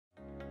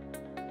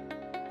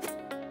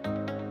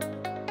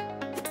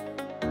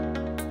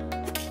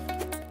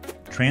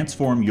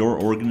Transform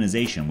your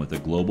organization with a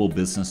Global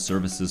Business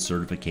Services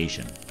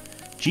certification.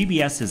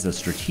 GBS is a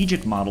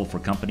strategic model for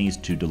companies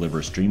to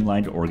deliver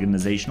streamlined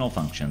organizational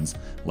functions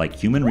like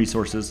human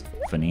resources,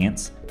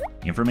 finance,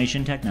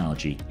 information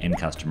technology, and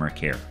customer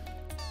care.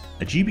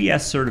 A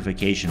GBS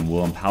certification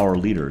will empower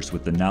leaders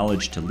with the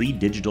knowledge to lead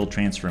digital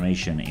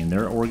transformation in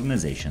their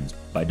organizations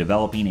by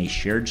developing a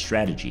shared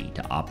strategy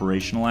to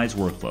operationalize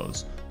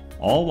workflows,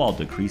 all while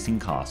decreasing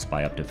costs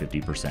by up to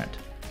 50%.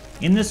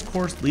 In this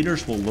course,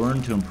 leaders will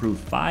learn to improve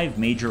 5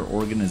 major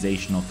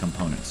organizational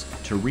components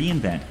to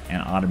reinvent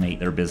and automate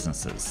their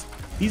businesses.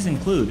 These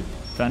include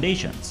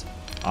foundations,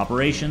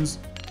 operations,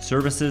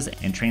 services,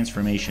 and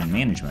transformation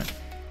management,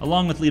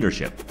 along with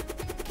leadership.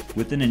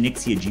 With an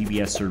Inixia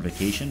GBS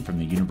certification from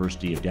the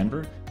University of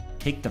Denver,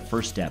 take the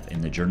first step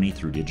in the journey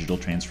through digital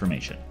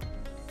transformation.